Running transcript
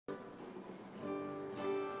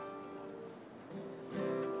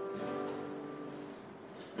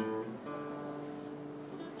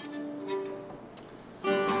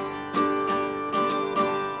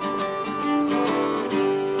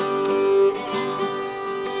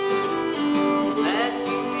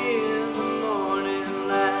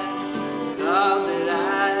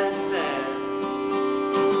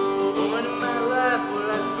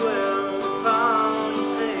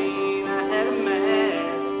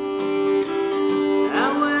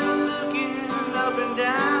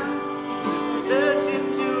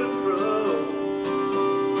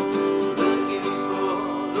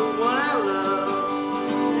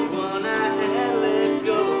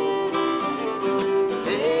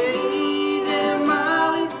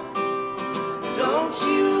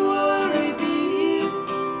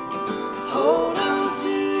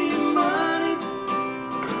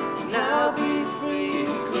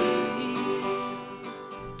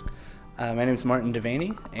My name is Martin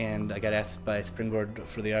Devaney, and I got asked by Springboard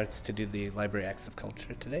for the Arts to do the Library Acts of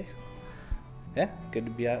Culture today. Yeah, good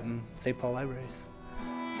to be out in St. Paul Libraries.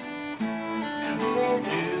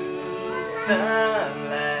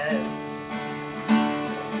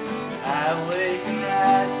 I wake and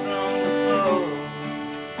rise from the floor.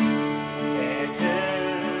 Can't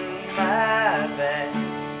turn my back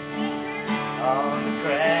on the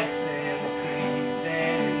cracks in the creeks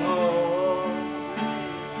anymore.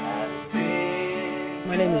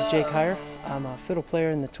 My name is Jake Hyer. I'm a fiddle player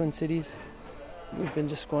in the Twin Cities. We've been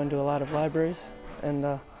just going to a lot of libraries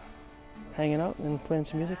and hanging out and playing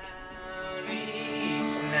some music.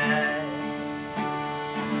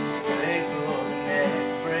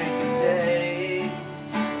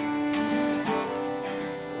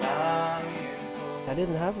 I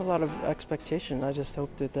didn't have a lot of expectation. I just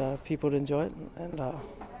hoped that people would enjoy it and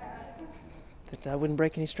that I wouldn't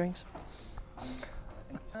break any strings.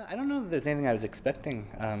 I don't know that there's anything I was expecting.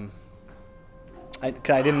 I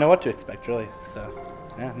didn't know what to expect, really, so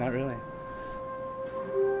yeah, not really.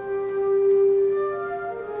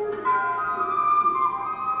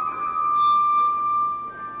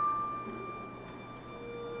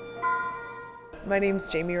 My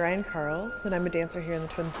name's Jamie Ryan-Karels, and I'm a dancer here in the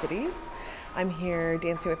Twin Cities. I'm here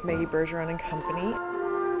dancing with Maggie, Bergeron and company.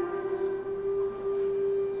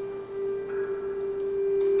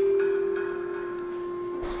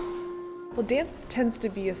 Well, dance tends to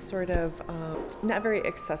be a sort of not very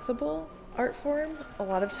accessible art form a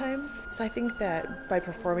lot of times. So I think that by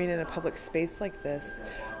performing in a public space like this,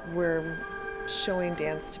 we're showing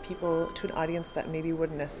dance to people, to an audience that maybe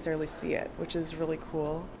wouldn't necessarily see it, which is really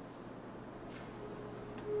cool.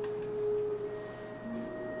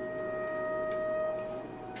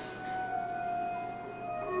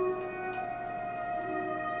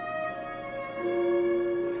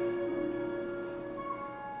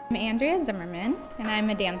 I'm Andrea Zimmerman, and I'm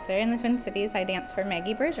a dancer in the Twin Cities. I dance for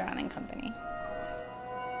Maggie, Bergeron and company.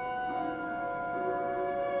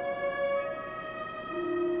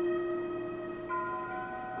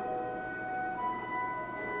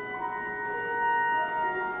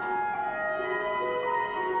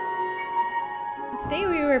 Today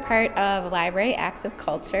we were part of Library Acts of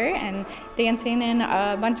Culture and dancing in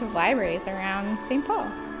a bunch of libraries around St.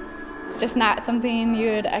 Paul. It's just not something you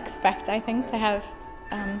would expect, I think, to have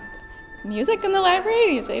music in the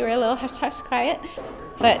library. Usually we're a little hush-hush quiet.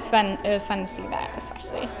 So it's fun. It was fun to see that,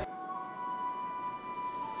 especially.